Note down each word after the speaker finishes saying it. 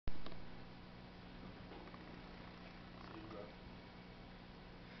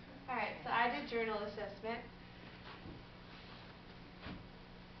I did journal assessment.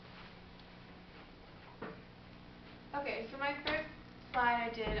 Okay, so my first slide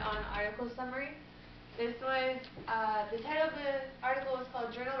I did on article summary. This was, the title of the article was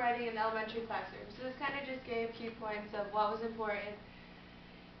called Journal Writing in Elementary Classroom. So this kind of just gave key points of what was important.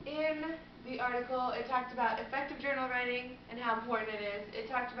 In the article, it talked about effective journal writing and how important it is. It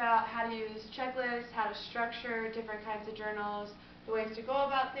talked about how to use checklists, how to structure different kinds of journals, the ways to go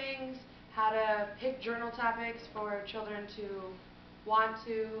about things, how to pick journal topics for children to want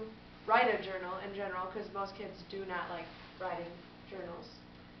to write a journal in general, because most kids do not like writing journals.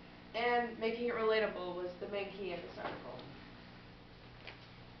 And making it relatable was the main key in this article.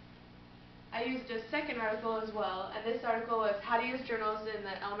 I used a second article as well, and this article was how to use journals in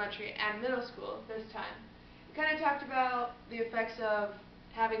the elementary and middle school this time. It kind of talked about the effects of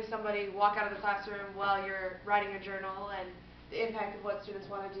having somebody walk out of the classroom while you're writing a journal and the impact of what students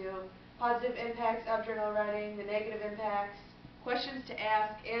want to do, positive impacts of journal writing, the negative impacts, questions to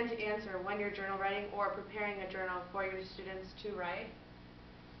ask and to answer when you're journal writing or preparing a journal for your students to write.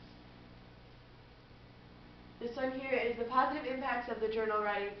 This one here is the positive impacts of the journal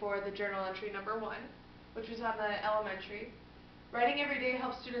writing for the journal entry number 1, which was on the elementary. Writing every day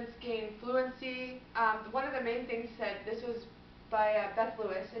helps students gain fluency. One of the main things said, this was by Beth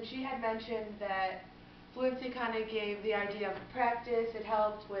Lewis, and she had mentioned that fluency kind of gave the idea of practice. It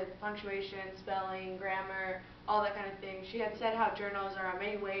helped with punctuation, spelling, grammar, all that kind of thing. She had said how journals are a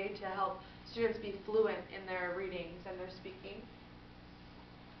main way to help students be fluent in their readings and their speaking.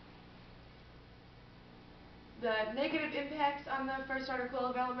 The negative impacts on the first article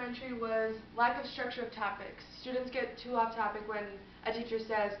of elementary was lack of structure of topics. Students get too off topic when a teacher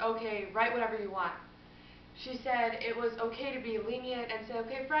says, okay, write whatever you want. She said it was okay to be lenient and say,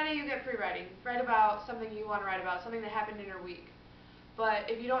 okay, Friday you get free writing. Write about something you want to write about, something that happened in your week. But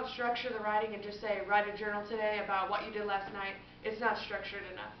if you don't structure the writing and just say, write a journal today about what you did last night, it's not structured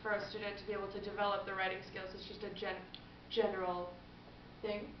enough for a student to be able to develop the writing skills. It's just a general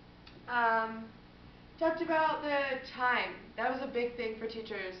thing. Talked about the time. That was a big thing for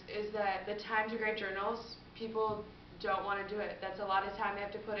teachers, is that the time to grade journals, people don't want to do it. That's a lot of time they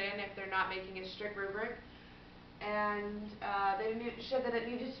have to put in if they're not making a strict rubric. And they said that it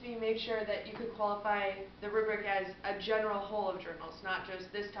needed to be made sure that you could qualify the rubric as a general whole of journals, not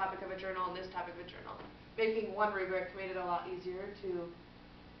just this topic of a journal and this topic of a journal. Making one rubric made it a lot easier to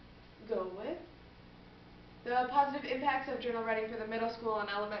go with. The positive impacts of journal writing for the middle school and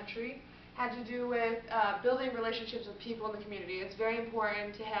elementary had to do with building relationships with people in the community. It's very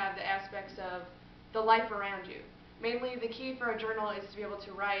important to have the aspects of the life around you. Mainly, the key for a journal is to be able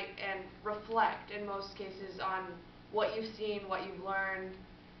to write and reflect, in most cases, on what you've seen, what you've learned,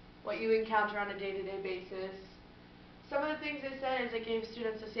 what you encounter on a day-to-day basis. Some of the things they said is it gave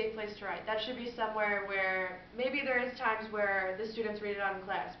students a safe place to write. That should be somewhere where maybe there is times where the students read it out in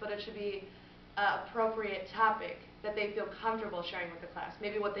class, but it should be an appropriate topic that they feel comfortable sharing with the class,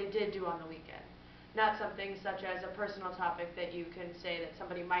 maybe what they did do on the weekend. Not something such as a personal topic that you can say that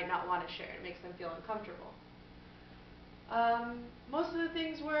somebody might not want to share. It makes them feel uncomfortable. Most of the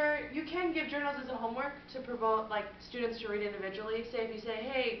things were, you can give journals as a homework to promote students to read individually. Say if you say,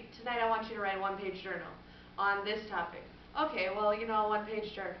 hey, tonight I want you to write a one-page journal on this topic. Okay, well, you know, a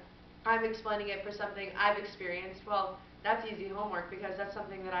one-page journal. I'm explaining it for something I've experienced. Well, that's easy homework because that's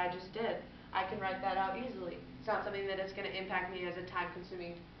something that I just did. I can write that out easily. It's not something that is going to impact me as a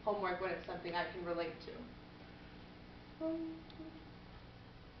time-consuming homework when it's something I can relate to.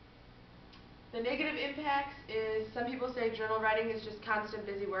 The negative impacts is some people say journal writing is just constant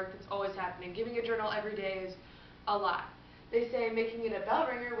busy work that's always happening. Giving a journal every day is a lot. They say making it a bell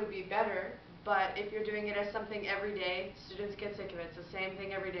ringer would be better, but if you're doing it as something every day, students get sick of it. It's the same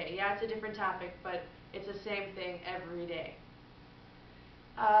thing every day. Yeah, it's a different topic, but it's the same thing every day.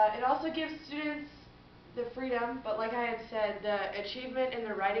 It also gives students the freedom, but like I had said, the achievement in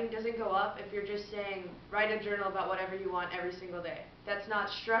the writing doesn't go up if you're just saying, write a journal about whatever you want every single day. That's not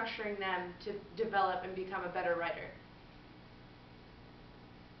structuring them to develop and become a better writer.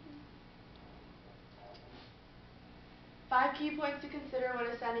 Five key points to consider when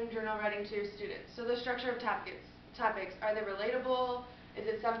assigning journal writing to your students. So the structure of topics. Are they relatable? Is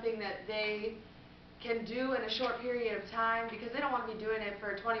it something that they can do in a short period of time, because they don't want to be doing it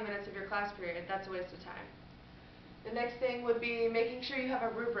for 20 minutes of your class period. That's a waste of time. The next thing would be making sure you have a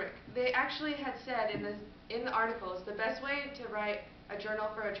rubric. They actually had said in the articles the best way to write a journal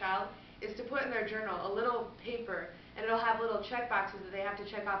for a child is to put in their journal a little paper, and it'll have little check boxes that they have to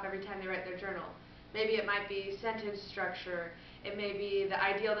check off every time they write their journal. Maybe it might be sentence structure. It may be the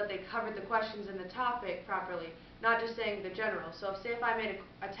ideal that they covered the questions in the topic properly, not just saying the general. So say if I made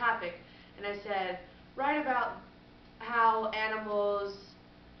a topic, and I said, write about how animals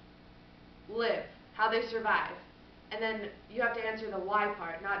live, how they survive. And then you have to answer the why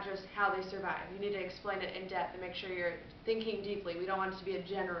part, not just how they survive. You need to explain it in depth and make sure you're thinking deeply. We don't want it to be a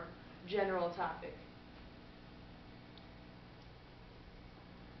general topic.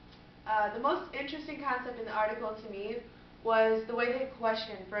 The most interesting concept in the article to me was the way they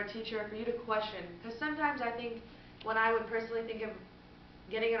question for a teacher, for you to question. Because sometimes I think when I would personally think of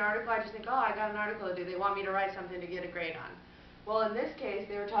getting an article, I just think, oh, I got an article to do. They want me to write something to get a grade on. Well, in this case,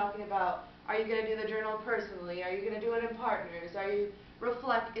 they were talking about, are you going to do the journal personally? Are you going to do it in partners? Are you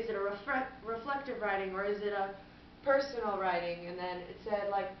is it a reflective writing or is it a personal writing? And then it said,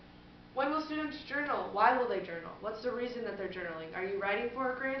 like, when will students journal? Why will they journal? What's the reason that they're journaling? Are you writing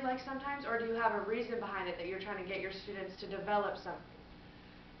for a grade like sometimes, or do you have a reason behind it that you're trying to get your students to develop something?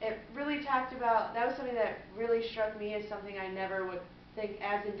 It really talked about, that was something that really struck me as something I never would think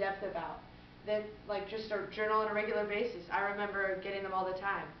as in depth about. That, like, just a journal on a regular basis. I remember getting them all the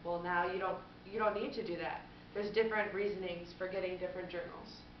time. Well, now you don't need to do that. There's different reasonings for getting different journals.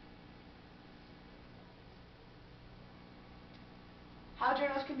 How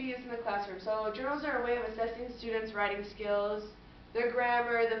journals can be used in the classroom. So journals are a way of assessing students' writing skills, their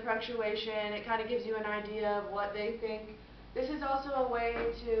grammar, the punctuation. It kind of gives you an idea of what they think. This is also a way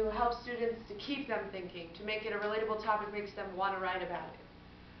to help students to keep them thinking, to make it a relatable topic, makes them want to write about it.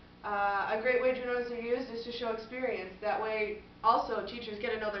 A great way journals are used is to show experience. That way, also, teachers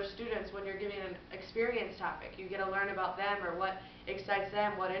get to know their students when you're giving an experience topic. You get to learn about them or what excites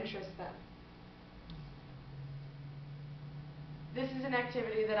them, what interests them. This is an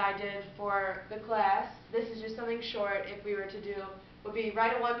activity that I did for the class. This is just something short, if we were to do, would be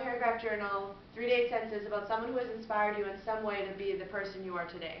write a one-paragraph journal, 3 to 8 sentences about someone who has inspired you in some way to be the person you are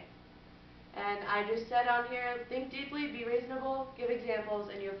today. And I just said on here, think deeply, be reasonable, give examples,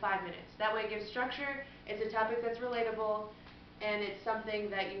 and you have 5 minutes. That way it gives structure, it's a topic that's relatable, and it's something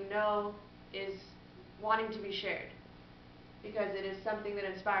that you know is wanting to be shared. Because it is something that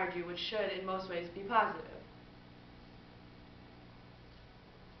inspired you, which should, in most ways, be positive.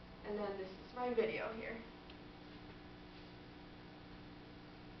 And then this is my video here.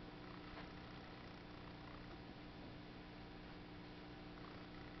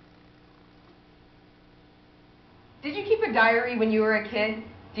 Did you keep a diary when you were a kid?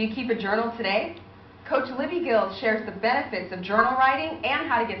 Do you keep a journal today? Coach Libby Gill shares the benefits of journal writing and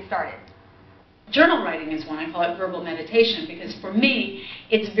how to get started. Journal writing is one. I call it verbal meditation because for me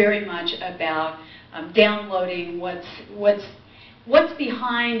it's very much about downloading what's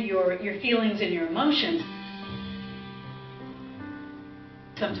behind your feelings and your emotions.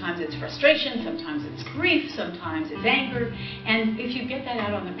 Sometimes it's frustration, sometimes it's grief, sometimes it's anger, and if you get that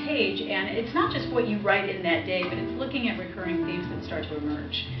out on the page, and it's not just what you write in that day, but it's looking at recurring themes that start to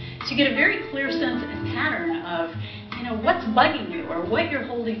emerge. So you get a very clear sense and pattern of, what's bugging you or what you're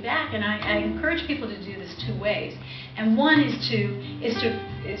holding back, and I encourage people to do this 2 ways. And one is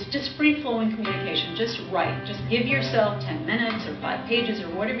just free-flowing communication. Just write. Just give yourself 10 minutes or 5 pages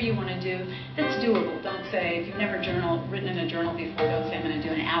or whatever you want to do that's doable. Don't say, if you've never written in a journal before, don't say I'm going to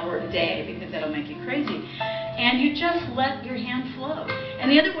do an hour a day because that'll make you crazy. And you just let your hand flow.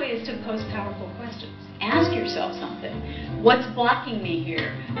 And the other way is to pose powerful questions. Ask yourself something. What's blocking me here?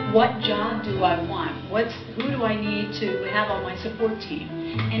 What job do I want? Who do I need to have on my support team?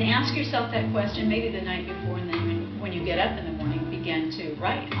 And ask yourself that question maybe the night before, and then when you get up in the morning, begin to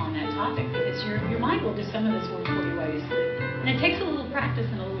write on that topic, because your mind will do some of this work for you while you sleep. And it takes a little practice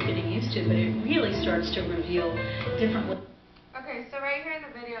and a little getting used to, but it really starts to reveal different ways. Okay, so right here in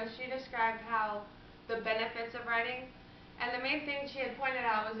the video, she described how the benefits of writing, and the main thing she had pointed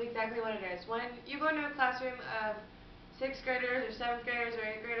out was exactly what it is. When you go into a classroom of 6th graders or 7th graders or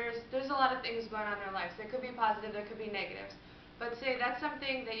 8th graders, there's a lot of things going on in their lives. There could be positive, there could be negatives. But say that's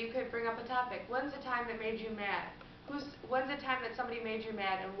something that you could bring up a topic. When's the time that made you mad? When's the time that somebody made you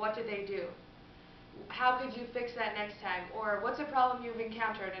mad, and what did they do? How could you fix that next time? Or what's a problem you've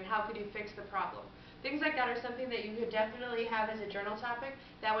encountered, and how could you fix the problem? Things like that are something that you could definitely have as a journal topic,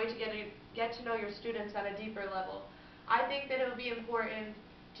 that way to get to know your students on a deeper level. I think that it would be important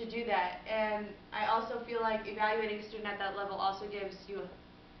to do that, and I also feel like evaluating a student at that level also gives you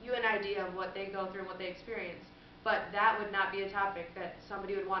an idea of what they go through and what they experience. But that would not be a topic that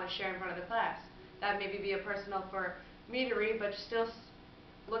somebody would want to share in front of the class. That maybe be a personal for me to read, but still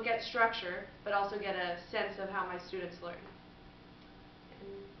look at structure, but also get a sense of how my students learn.